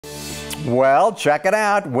Well, check it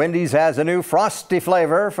out. Wendy's has a new Frosty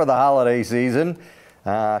flavor for the holiday season.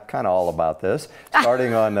 Kind of all about this.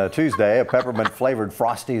 Starting on Tuesday, a peppermint flavored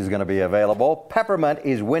Frosty is going to be available. Peppermint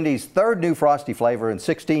is Wendy's third new Frosty flavor in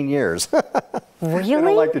 16 years. Really? They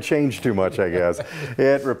don't like to change too much, I guess.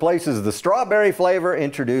 It replaces the strawberry flavor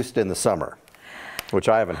introduced in the summer, which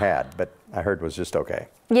I haven't had, but I heard was just okay.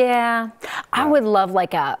 Yeah, I would love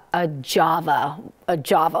like a Java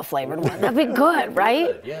flavored one. That'd be good,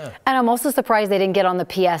 right? Yeah. And I'm also surprised they didn't get on the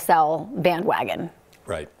PSL bandwagon.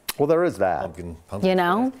 Right. Well, there is that. Pumpkin You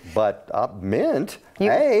know? But mint,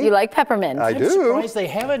 You like peppermint. I I'm do. surprised they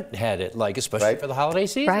haven't had it, like, especially Right. for the holiday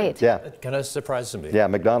season. Right. Yeah. That kind of surprises me. Yeah,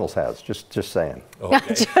 McDonald's has. Just saying.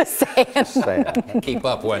 Okay. Just saying. Just saying. Keep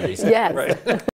up, Wendy's. Yes. Right.